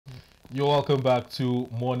You're welcome back to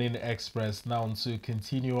Morning Express. Now to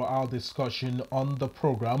continue our discussion on the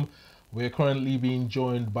program, we're currently being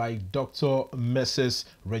joined by Dr. Mrs.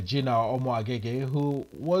 Regina Omo-Agege, who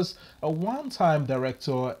was a one-time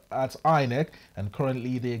director at INEC and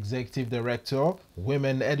currently the Executive Director,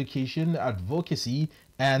 Women Education, Advocacy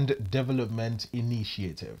and Development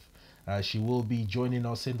Initiative. She will be joining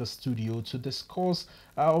us in the studio to discuss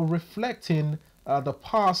reflecting the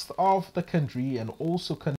past of the country and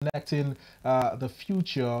also connecting the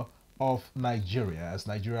future of Nigeria as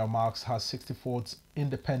Nigeria marks her 64th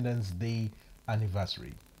Independence Day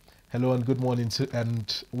anniversary. Hello and good morning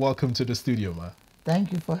and welcome to the studio, ma.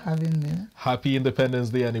 Thank you for having me. Happy Independence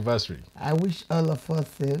Day anniversary. I wish all of us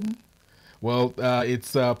same. Well,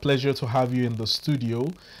 it's a pleasure to have you in the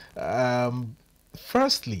studio.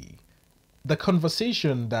 Firstly, the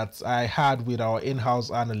conversation that I had with our in-house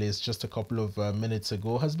analyst just a couple of minutes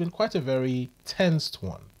ago has been quite a very tensed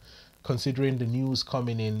one, considering the news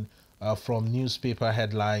coming in from newspaper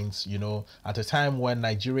headlines, you know, at a time when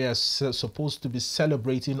Nigeria is supposed to be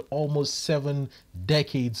celebrating almost 7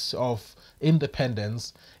 decades of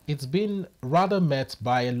independence. It's been rather met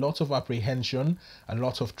by a lot of apprehension, a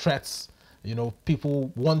lot of threats, you know,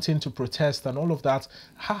 people wanting to protest and all of that.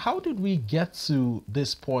 How did we get to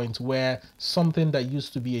this point where something that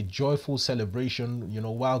used to be a joyful celebration, you know,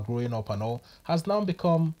 while growing up and all, has now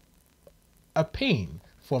become a pain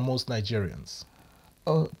for most Nigerians?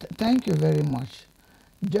 Oh, thank you very much.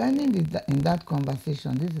 Joining in that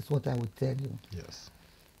conversation, this is what I would tell you. Yes.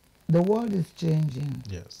 The world is changing.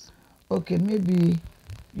 Yes. Okay, maybe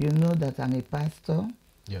you know that I'm a pastor.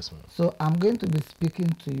 Yes, ma'am. So I'm going to be speaking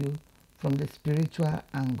to you from the spiritual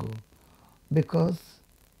angle, because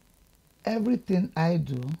everything I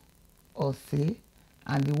do or say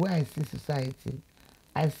and the way I see society,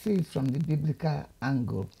 I see it from the biblical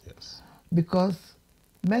angle. Yes. Because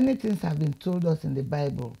many things have been told us in the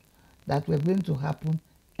Bible that were going to happen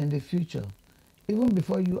in the future, even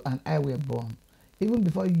before you and I were born, even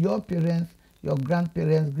before your parents, your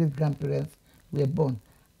grandparents, great-grandparents were born.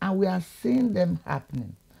 And we are seeing them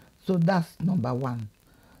happening. So that's number one.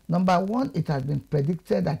 Number one, it has been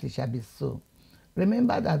predicted that it shall be so.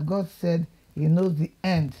 Remember that God said he knows the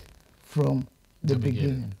end from the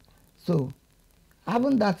beginning. So,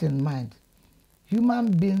 having that in mind,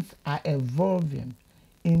 human beings are evolving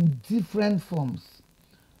in different forms.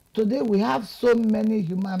 Today we have so many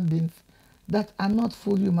human beings that are not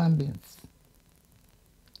full human beings.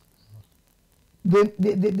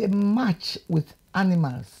 They match with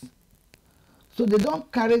animals. So they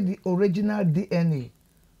don't carry the original DNA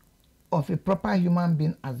of a proper human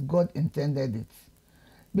being as God intended it.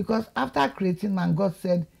 Because after creating man, God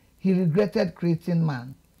said he regretted creating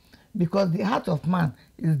man, because the heart of man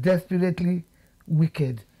is desperately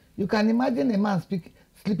wicked. You can imagine a man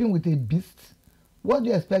sleeping with a beast. What do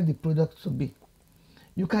you expect the product to be?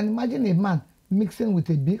 You can imagine a man mixing with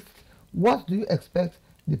a beast. What do you expect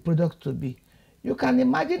the product to be? You can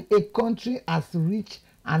imagine a country as rich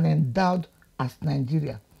and endowed as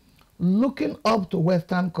Nigeria looking up to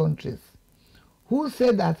Western countries who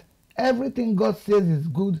say that everything God says is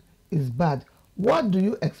good is bad. What do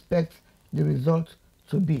you expect the result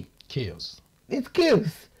to be? Chaos. It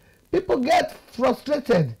kills. People get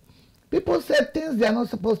frustrated. People say things they are not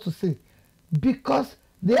supposed to say because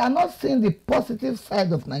they are not seeing the positive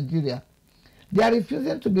side of Nigeria. They are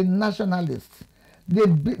refusing to be nationalists. They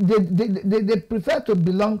prefer to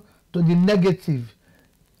belong to the negative.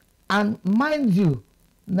 And mind you,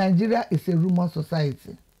 Nigeria is a rumor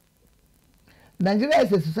society. Nigeria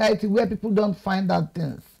is a society where people don't find out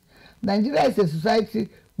things. Nigeria is a society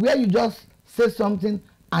where you just say something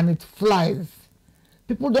and it flies.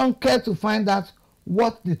 People don't care to find out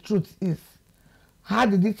what the truth is. How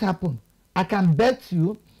did it happen? I can bet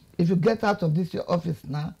you, if you get out of this your office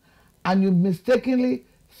now and you mistakenly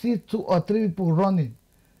see 2 or 3 people running,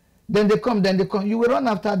 then they come, you will run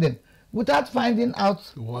after them without finding out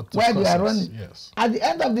why they are running. Yes. At the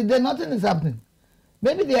end of the day, nothing is happening.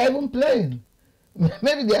 Maybe they are even playing.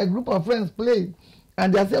 Maybe they are a group of friends playing.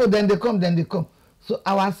 And they say, oh, then they come. So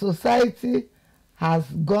our society has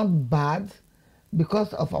gone bad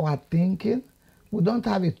because of our thinking. We don't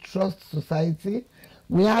have a trust society.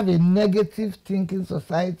 We have a negative thinking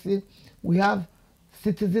society. We have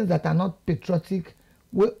citizens that are not patriotic.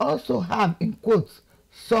 We also have, in quotes,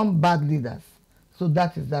 some bad leaders. So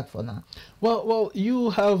that is that for now. Well,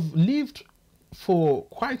 you have lived for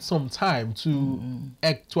quite some time to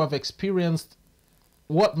have experienced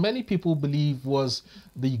what many people believe was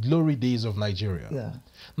the glory days of Nigeria. Yeah.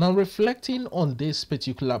 Now, reflecting on this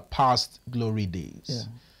particular past glory days, Yeah.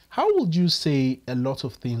 how would you say a lot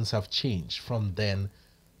of things have changed from then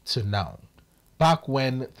to now, back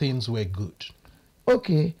when things were good?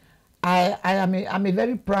 Okay, I'm a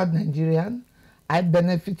very proud Nigerian. I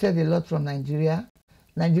benefited a lot from Nigeria.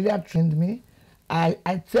 Nigeria trained me.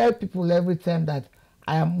 I tell people every time that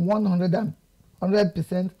I am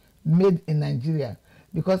 100% made in Nigeria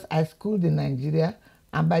because I schooled in Nigeria,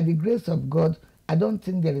 and by the grace of God, I don't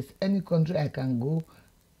think there is any country I can go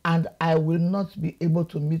and I will not be able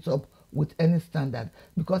to meet up with any standard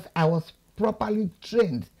because I was properly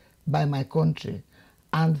trained by my country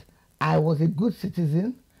and I was a good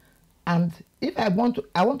citizen. And if I want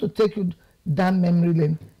to take you down memory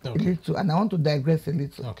lane a little, and I want to digress a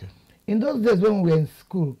little. Okay. In those days when we were in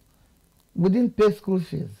school, we didn't pay school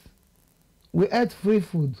fees. We ate free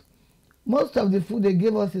food. Most of the food they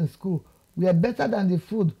gave us in school were better than the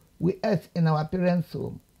food we ate in our parents'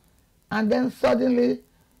 home. And then suddenly,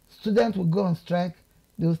 students will go on strike.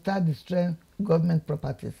 They will start destroying government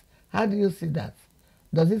properties. How do you see that?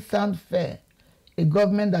 Does it sound fair? A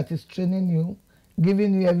government that is training you,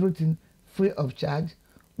 giving you everything free of charge.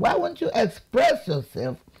 Why won't you express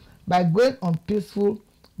yourself by going on peaceful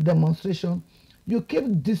demonstration? You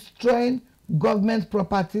keep destroying government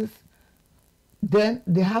properties, then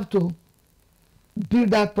they have to build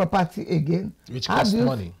that property again. Which costs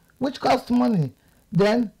money. Which costs money.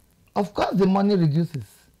 Then, of course, the money reduces.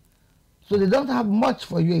 So they don't have much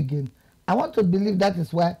for you again. I want to believe that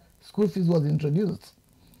is why school fees was introduced.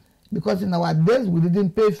 Because in our days, we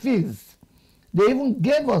didn't pay fees. They even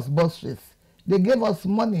gave us bursaries. They gave us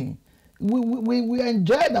money. We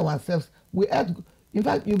enjoyed ourselves. We ate. In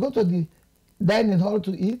fact, you go to the dining hall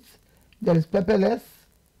to eat, there is pepperless,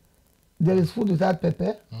 there is food without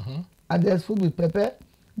pepper, and there's food with pepper,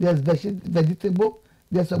 there's vegetable,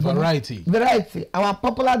 there's a variety. Our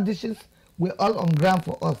popular dishes were all on ground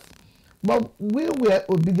for us. But we were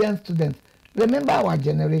obedient students. Remember our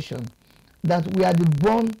generation, that we are the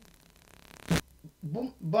boomers. We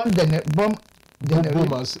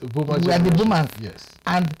are the boomers. Yes.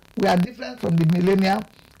 And we are different from the millennial.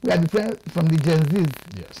 We are different from the Gen Zs.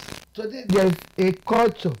 Yes. Today there is a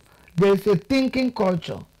culture. There is a thinking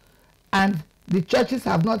culture. And the churches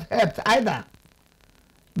have not helped either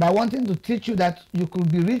by wanting to teach you that you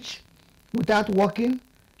could be rich without working.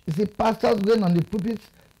 You see pastors going on the pulpit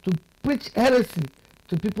to preach heresy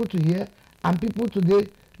to people to hear, and people today,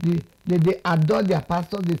 they adore their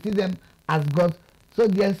pastors. They see them as God. So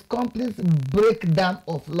there's complete breakdown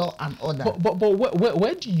of law and order. But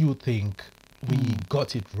where do you think we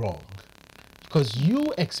got it wrong? Because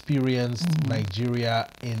you experienced Nigeria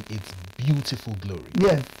in its beautiful glory.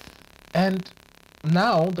 Yes. And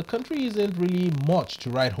now the country isn't really much to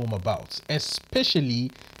write home about,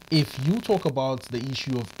 especially if you talk about the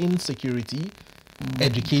issue of insecurity,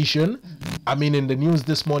 education. I mean, in the news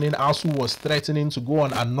this morning, ASU was threatening to go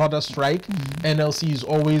on another strike. NLC is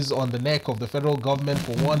always on the neck of the federal government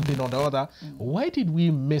for one thing or the other. Why did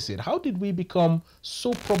we miss it? How did we become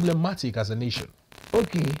so problematic as a nation?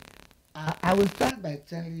 Okay, I will start by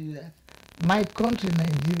telling you that my country,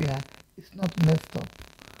 Nigeria, is not messed up.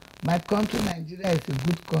 My country, Nigeria, is a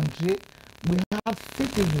good country. We have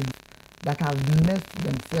citizens that have messed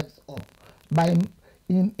themselves up by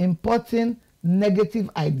importing negative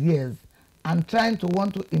ideas and trying to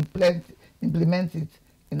want to implement it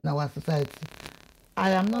in our society.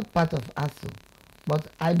 I am not part of ASU, but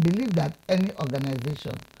I believe that any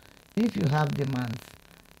organization, if you have demands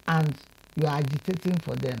and you are agitating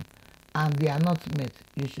for them and they are not met,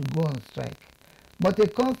 you should go on strike. But a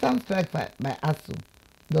constant strike by ASU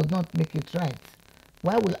does not make it right.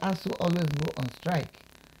 Why will ASU always go on strike?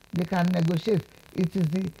 They can negotiate. It is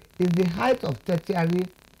the height of tertiary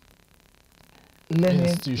learning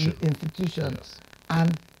institution. Yes.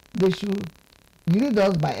 And they should lead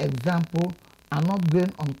us by example and not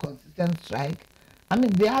going on consistent strike. I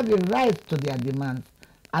mean, they have a right to their demands,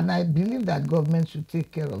 and I believe that government should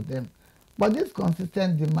take care of them. But this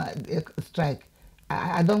consistent strike,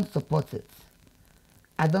 I don't support it.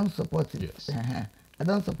 I don't support it. Yes. I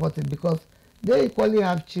don't support it because they equally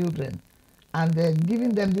have children, and giving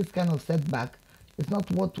them this kind of setback is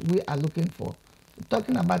not what we are looking for. We're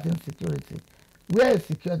talking about insecurity. Where is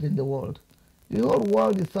secured in the world? The whole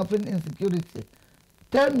world is suffering insecurity.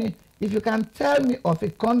 Tell me, if you can tell me of a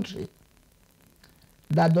country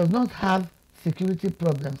that does not have security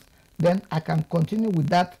problems, then I can continue with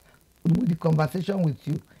that, with the conversation with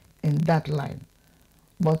you in that line.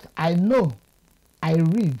 But I know, I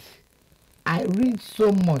read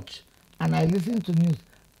so much, and I listen to news,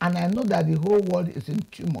 and I know that the whole world is in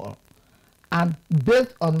turmoil. And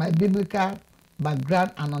based on my biblical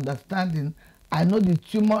background and understanding, I know the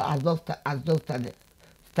turmoil has just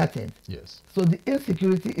started. Yes. So the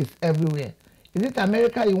insecurity is everywhere. Is it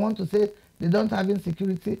America you want to say they don't have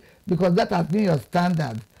insecurity? Because that has been your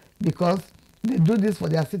standard. Because they do this for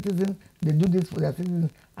their citizens, they do this for their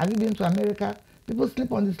citizens. Have you been to America? People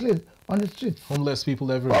sleep on the streets. Homeless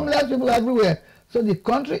people everywhere. Homeless people everywhere. So the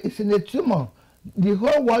country is in a tumor. The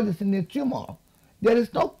whole world is in a tumor. There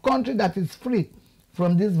is no country that is free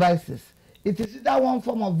from these vices. It is either one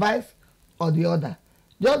form of vice or the other.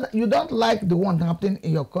 Just you don't like the one happening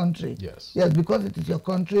in your country. Yes. Yes, because it is your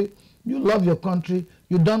country. You love your country.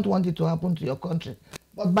 You don't want it to happen to your country.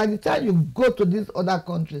 But by the time you go to these other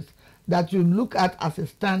countries that you look at as a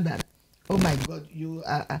standard, oh my God, you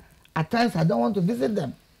at times I don't want to visit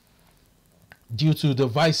them. Due to the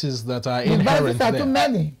vices that are The inherent vices are there. too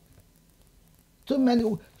many. Too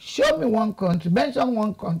many. Show me one country, mention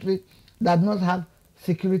one country that does not have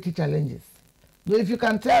security challenges. So if you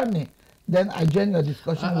can tell me, then I join your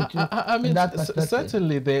discussion with you. I mean, in that perspective.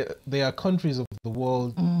 certainly there are countries of the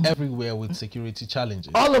world everywhere with security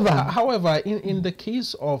challenges. All over. However, in the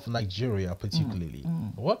case of Nigeria particularly,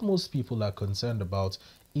 what most people are concerned about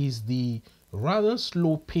is the rather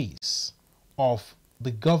slow pace of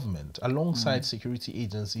the government alongside security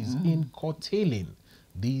agencies in curtailing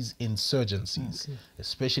these insurgencies,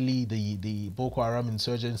 especially the Boko Haram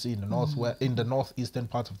insurgency in the northwest, in the northeastern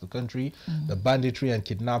part of the country, the banditry and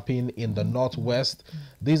kidnapping in the northwest.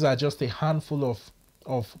 These are just a handful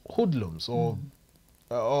of hoodlums or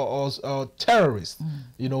terrorists,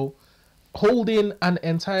 you know, holding an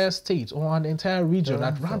entire state or an entire region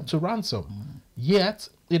to ransom. Yet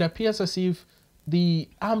it appears as if the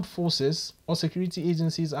armed forces or security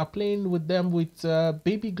agencies are playing with them with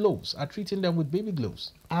baby gloves, are treating them with baby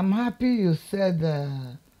gloves. I'm happy you said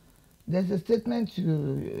there's a statement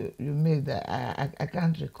you made that I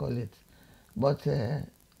can't recall it, but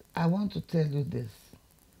I want to tell you this.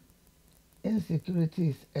 Insecurity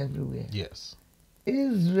is everywhere. Yes.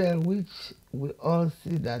 Israel, which we all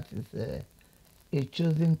see that is a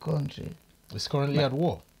chosen country, It's currently at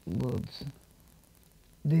war. good.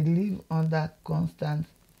 They live under constant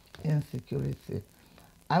insecurity.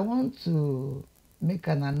 I want to make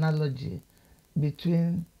an analogy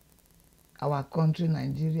between our country,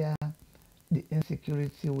 Nigeria, the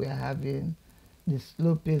insecurity we are having, the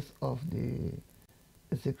slow pace of the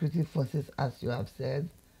security forces, as you have said,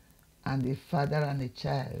 and a father and a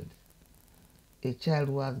child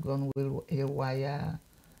who has gone haywire.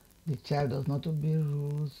 The child does not obey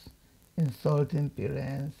rules, insulting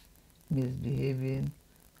parents, misbehaving,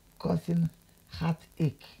 causing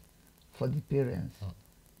heartache for the parents.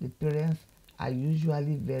 The parents are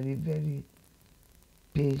usually very, very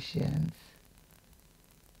patient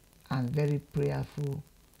and very prayerful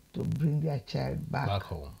to bring their child back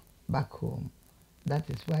home. That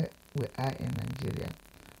is why we are in Nigeria.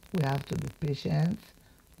 We have to be patient.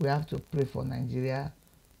 We have to pray for Nigeria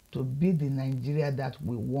to be the Nigeria that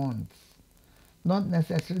we want, not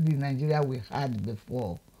necessarily the Nigeria we had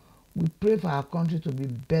before. We pray for our country to be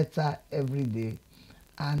better every day.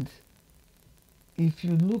 And if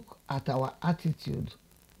you look at our attitude,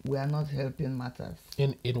 we are not helping matters.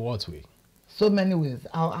 In what way? So many ways.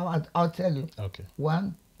 I'll tell you. Okay.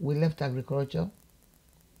 One, we left agriculture.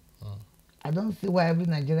 I don't see why every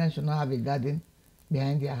Nigerian should not have a garden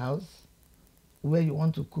behind their house where you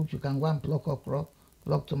want to cook. You can go and pluck okra,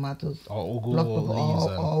 pluck tomatoes, or ugu, pluck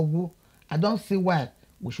or ugu. I don't see why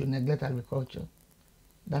we should neglect agriculture.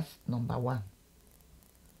 That's number one.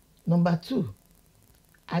 Number two,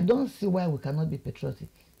 I don't see why we cannot be patriotic.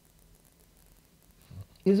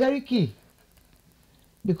 It's very key.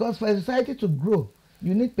 Because for a society to grow,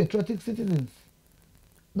 you need patriotic citizens.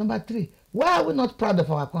 Number three, why are we not proud of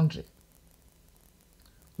our country?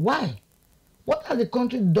 Why? What has the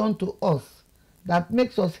country done to us that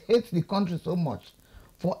makes us hate the country so much?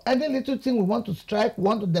 For any little thing we want to strike,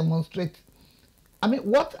 want to demonstrate. I mean,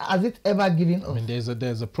 what has it ever given us? I mean,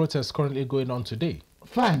 there's a protest currently going on today.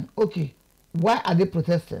 Fine, okay. Why are they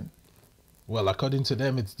protesting? Well, according to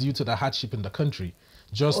them, it's due to the hardship in the country.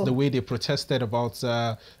 Just the way they protested about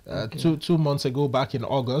two months ago, back in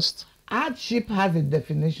August. Hardship has a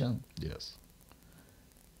definition. Yes.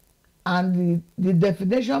 And the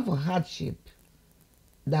definition for hardship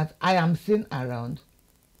that I am seeing around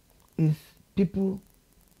is people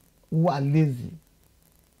who are lazy.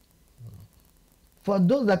 For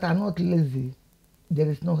those that are not lazy, there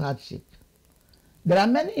is no hardship. There are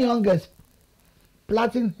many young girls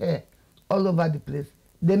plaiting hair all over the place.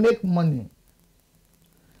 They make money.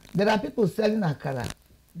 There are people selling akara.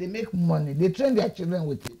 They make money. They train their children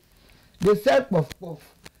with it. They sell puff puff.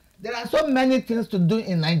 There are so many things to do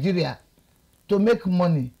in Nigeria to make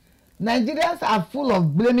money. Nigerians are full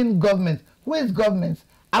of blaming government. Who is government?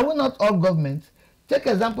 Are we not all government? Take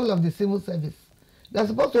example of the civil service. They're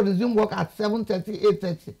supposed to resume work at 7:30,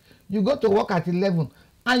 8:30. You go to work at 11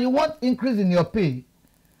 and you want increase in your pay.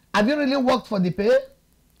 Have you really worked for the pay?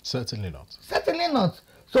 Certainly not. Certainly not.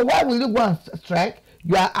 So why will you go and strike?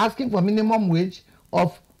 You are asking for minimum wage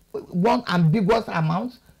of one ambiguous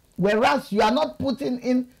amount, whereas you are not putting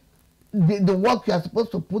in the work you are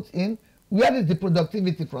supposed to put in. Where is the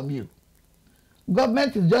productivity from you?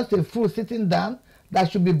 Government is just a fool sitting down that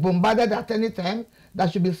should be bombarded at any time,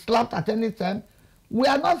 that should be slapped at any time. We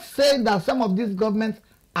are not saying that some of these governments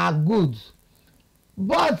are good,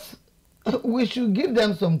 but we should give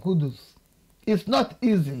them some kudos. It's not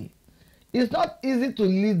easy. It's not easy to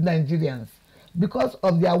lead Nigerians because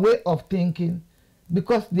of their way of thinking,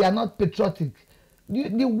 because they are not patriotic.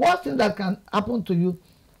 The worst thing that can happen to you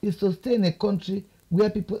is to stay in a country where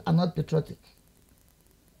people are not patriotic.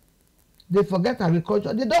 They forget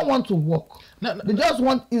agriculture. They don't want to work. They just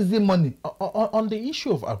want easy money. On the issue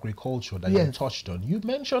of agriculture that you touched on, you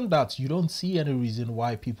mentioned that you don't see any reason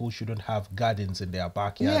why people shouldn't have gardens in their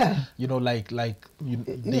backyard. Yeah. You know,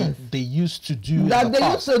 they used to do that they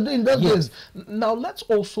used to do in those days. Now let's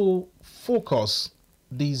also focus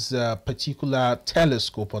this particular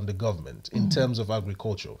telescope on the government in terms of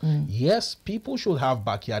agriculture. Yes, people should have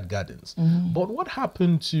backyard gardens, but what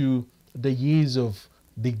happened to the years of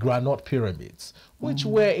the granite pyramids, which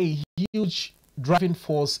were a huge driving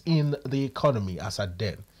force in the economy as at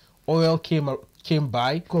then? Oil came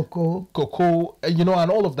by, cocoa, you know,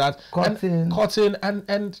 and all of that, cotton,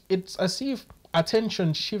 and it's as if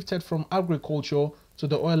attention shifted from agriculture to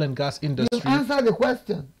the oil and gas industry. You answer the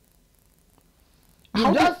question.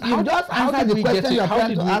 How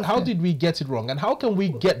did we get it wrong, and how can we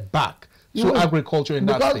get back to agriculture in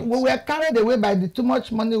that state? Because we were carried away by the too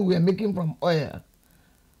much money we were making from oil.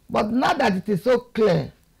 But now that it is so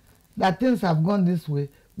clear that things have gone this way,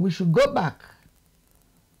 we should go back.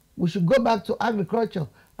 We should go back to agriculture,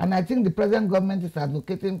 and I think the present government is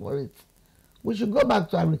advocating for it. We should go back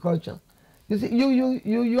to agriculture. You see,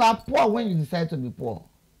 you are poor when you decide to be poor.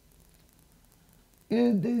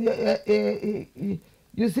 You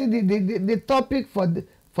see, the topic for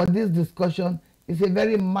this discussion is a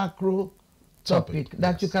very macro topic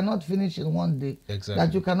that you cannot finish in one day,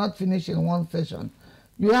 that you cannot finish in one session.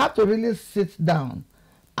 You have to really sit down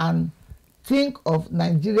and think of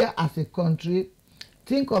Nigeria as a country,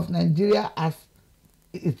 think of Nigeria as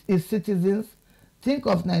its citizens, think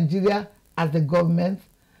of Nigeria as the government,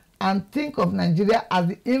 and think of Nigeria as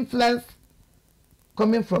the influence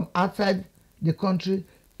coming from outside the country,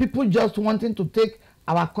 people just wanting to take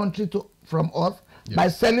our country from us by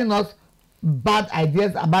selling us bad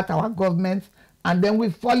ideas about our government, and then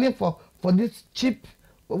we're falling for this cheap.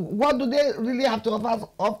 What do they really have to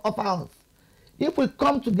offer us? If we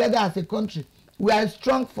come together as a country, we are a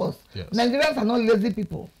strong force. Nigerians are not lazy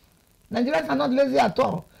people. Nigerians are not lazy at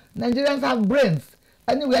all. Nigerians have brains.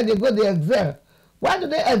 Anywhere they go, they excel. Why do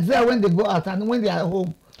they excel when they go out, and when they are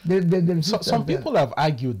home, they some people have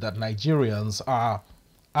argued that Nigerians are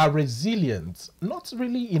resilient, not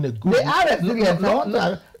really in a good way. They are resilient.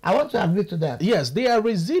 I want to agree to that. Yes, they are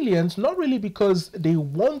resilient, not really because they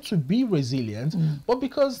want to be resilient, but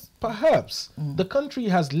because perhaps the country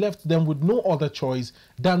has left them with no other choice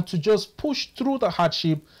than to just push through the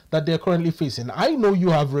hardship that they're currently facing. I know you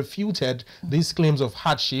have refuted these claims of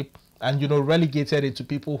hardship and, you know, relegated it to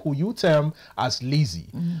people who you term as lazy.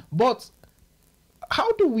 But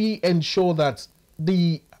how do we ensure that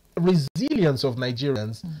the resilience of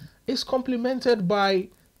Nigerians is complemented by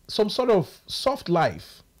some sort of soft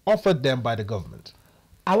life offered them by the government?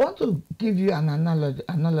 I want to give you an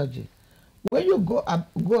analogy. When you go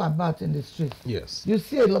about in the street, you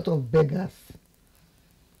see a lot of beggars.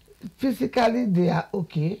 Physically, they are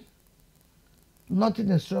okay. Nothing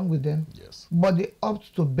is wrong with them. But they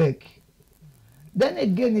opt to beg. Then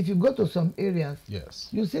again, if you go to some areas,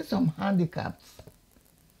 you see some handicaps.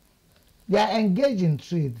 They are engaged in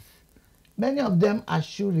trades. Many of them are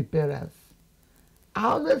shoe repairers. I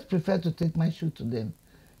always prefer to take my shoe to them,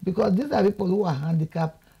 because these are people who are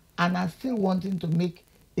handicapped and are still wanting to make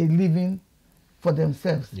a living for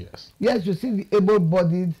themselves. Yes, you see the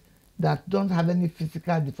able-bodied that don't have any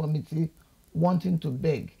physical deformity wanting to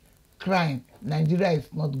beg, crying, Nigeria is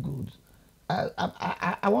not good.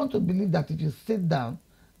 I want to believe that if you sit down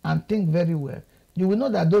and think very well, you will know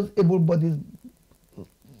that those able-bodied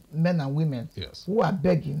men and women who are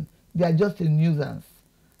begging, they are just a nuisance,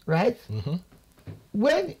 right?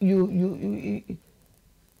 When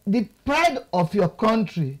the pride of your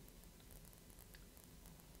country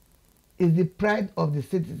is the pride of the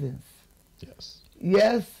citizens.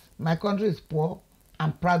 Yes, my country is poor.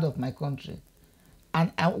 I'm proud of my country,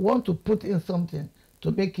 and I want to put in something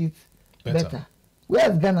to make it better.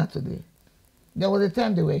 Where's Ghana today? There was a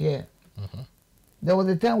time they were here. There was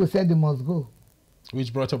a time we said they must go.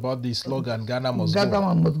 Which brought about the slogan, Ghana must go.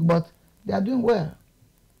 Ghana must go, but they are doing well.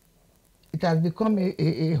 It has become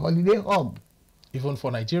a holiday hub. Even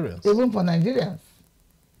for Nigerians. Even for Nigerians.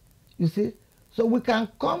 You see? So we can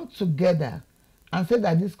come together and say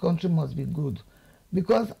that this country must be good.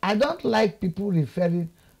 Because I don't like people referring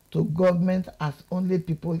to government as only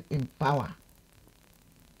people in power.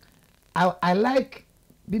 I like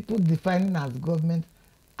people defining as government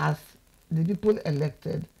as the people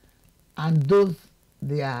elected and those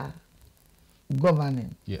they are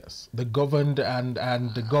governing. Yes, the governed and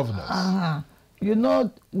the governors. You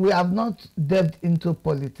know, we have not delved into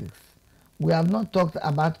politics. We have not talked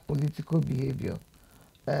about political behavior.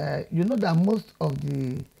 You know that most of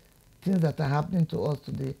the things that are happening to us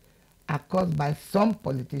today are caused by some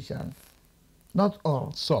politicians, not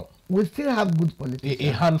all. So we still have good politicians.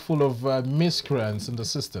 A handful of miscreants in the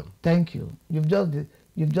system. Thank you. You've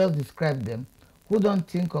just described them. Who don't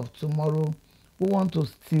think of tomorrow, who want to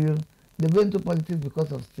steal. They go into politics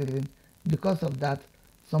because of stealing. Because of that,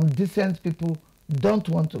 some decent people don't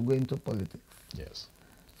want to go into politics. Yes.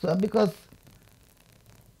 So because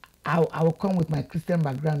I will come with my Christian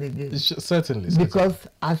background again. Certainly. Because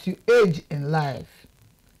as you age in life,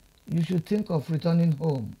 you should think of returning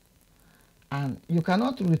home. And you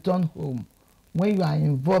cannot return home when you are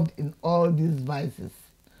involved in all these vices.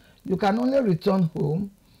 You can only return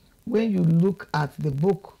home when you look at the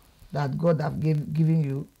book that God have given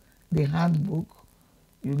you, the handbook.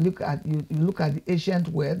 You look at the ancient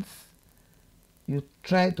words. You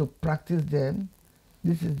try to practice them.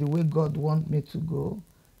 This is the way God wants me to go.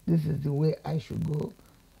 This is the way I should go.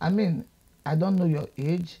 I mean, I don't know your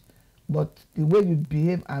age, but the way you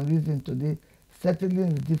behave and reason today certainly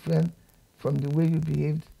is different from the way you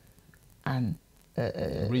behaved and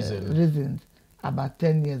reasoned about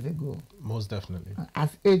 10 years ago. Most definitely. As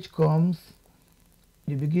age comes,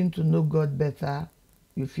 you begin to know God better,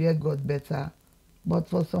 you fear God better. But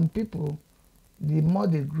for some people, the more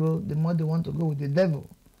they grow, the more they want to go with the devil.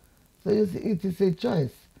 So you see, it is a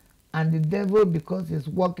choice. And the devil, because he's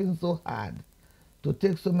working so hard to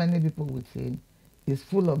take so many people with him, is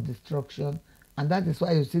full of destruction. And that is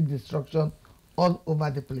why you see destruction all over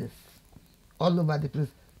the place. All over the place.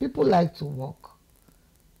 People like to work.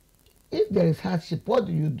 If there is hardship, what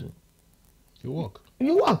do? You work.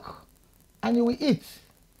 You work. And you will eat.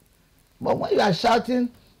 But when you are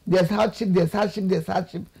shouting, there's hardship, there's hardship, there's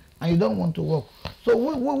hardship, and you don't want to work. So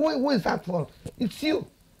who is that for? It's you.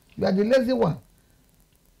 You are the lazy one.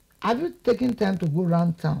 Have you taken time to go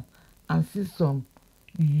around town and see some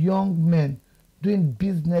young men doing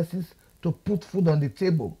businesses to put food on the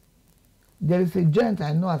table? There is a joint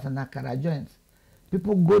I know as an akara joint.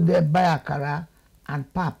 People go there, buy akara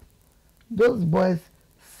and pap. Those boys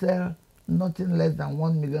sell nothing less than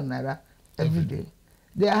 1 million naira every day.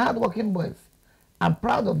 They are hardworking boys. I'm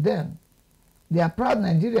proud of them. They are proud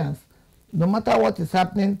Nigerians. No matter what is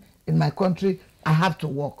happening in my country, I have to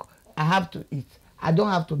work. I have to eat. I don't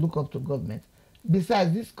have to look up to government.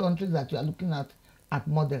 Besides, these countries that you are looking at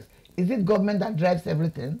models, is it government that drives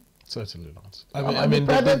everything? Certainly not. I mean,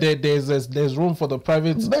 there's room for the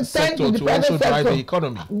private sector to also drive the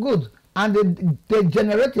economy. Good. And they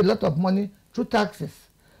generate a lot of money through taxes.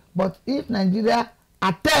 But if Nigeria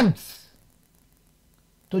attempts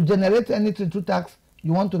to generate anything through tax,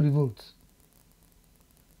 you want to revolt.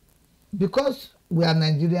 Because we are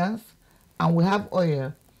Nigerians and we have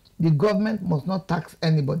oil, the government must not tax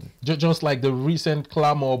anybody. Just like the recent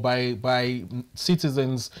clamor by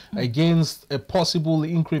citizens against a possible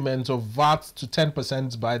increment of VAT to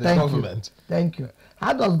 10% by the government. Thank you.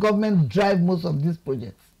 How does government drive most of these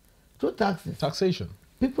projects? Through taxes. Taxation.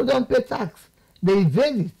 People don't pay tax. They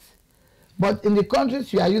evade it. But in the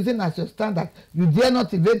countries you are using as your standard, you dare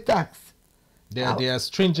not evade tax. There are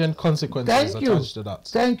stringent consequences attached to that.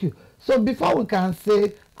 Thank you. So before we can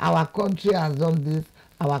say our country has done this,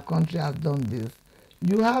 our country has done this,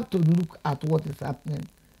 you have to look at what is happening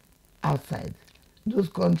outside. Those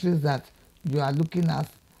countries that you are looking at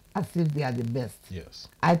as if they are the best. Yes.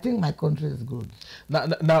 I think my country is good.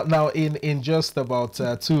 Now in just about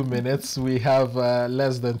 2 minutes, we have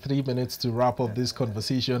less than 3 minutes to wrap up this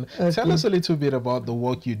conversation. Okay. Tell us a little bit about the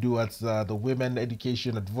work you do at the Women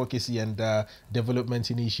Education Advocacy and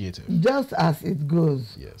Development Initiative. Just as it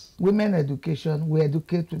goes. Yes. Women education, we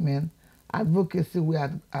educate women. Advocacy, we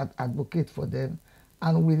advocate for them.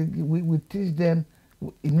 And we teach them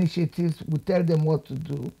initiatives. We tell them what to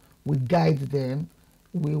do. We guide them.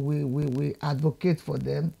 We advocate for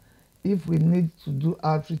them. If we need to do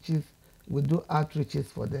outreaches, we do outreaches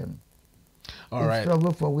for them. All a right.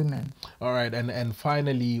 struggle for women. All right. And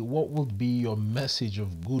finally, what would be your message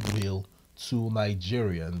of goodwill to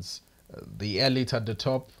Nigerians, the elite at the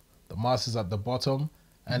top, the masses at the bottom,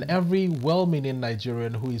 and every well-meaning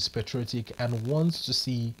Nigerian who is patriotic and wants to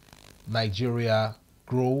see Nigeria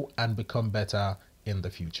grow and become better in the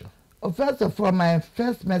future? Well, first of all, my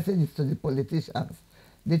first message is to the politicians.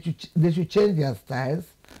 They should change their styles.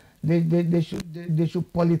 They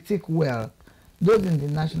should politic well. Those in the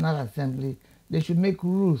National Assembly, they should make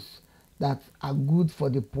rules that are good for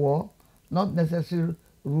the poor, not necessarily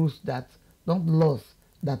rules that, not laws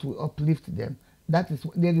that will uplift them. That is,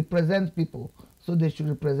 they represent people, so they should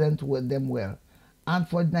represent them well. And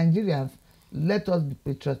for Nigerians, let us be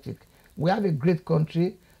patriotic. We have a great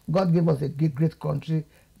country. God gave us a great country.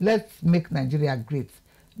 Let's make Nigeria great.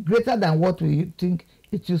 Greater than what we think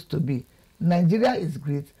it used to be. Nigeria is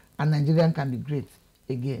great, and Nigerian can be great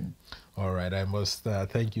again. All right, I must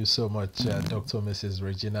thank you so much, Dr. Mrs.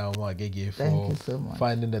 Regina Omo-Agege, for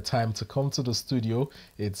finding the time to come to the studio.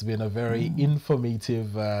 It's been a very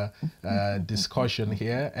informative discussion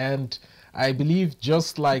here, and I believe,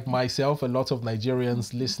 just like myself, a lot of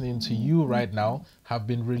Nigerians listening to you right now have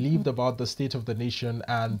been relieved about the state of the nation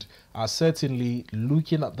and are certainly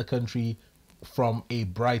looking at the country from a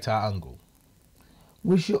brighter angle.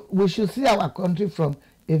 We should see our country from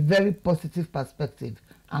a very positive perspective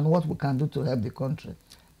and what we can do to help the country.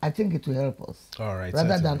 I think it will help us. All right.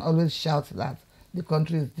 Rather than always shout that the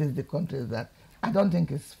country is this, the country is that. I don't think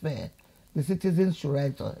it's fair. The citizens should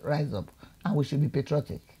rise up, and we should be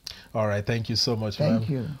patriotic. All right, thank you so much, ma'am. Thank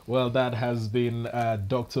you. Well, that has been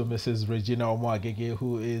Dr. Mrs. Regina Omo-Agege,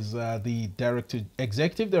 who is the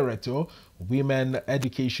Executive Director, Women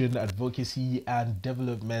Education, Advocacy and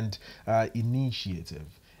Development Initiative.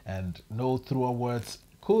 And no truer words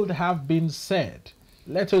could have been said.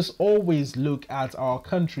 Let us always look at our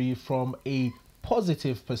country from a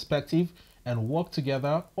positive perspective and work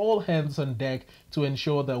together, all hands on deck, to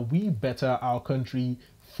ensure that we better our country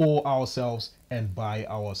for ourselves and by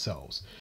ourselves.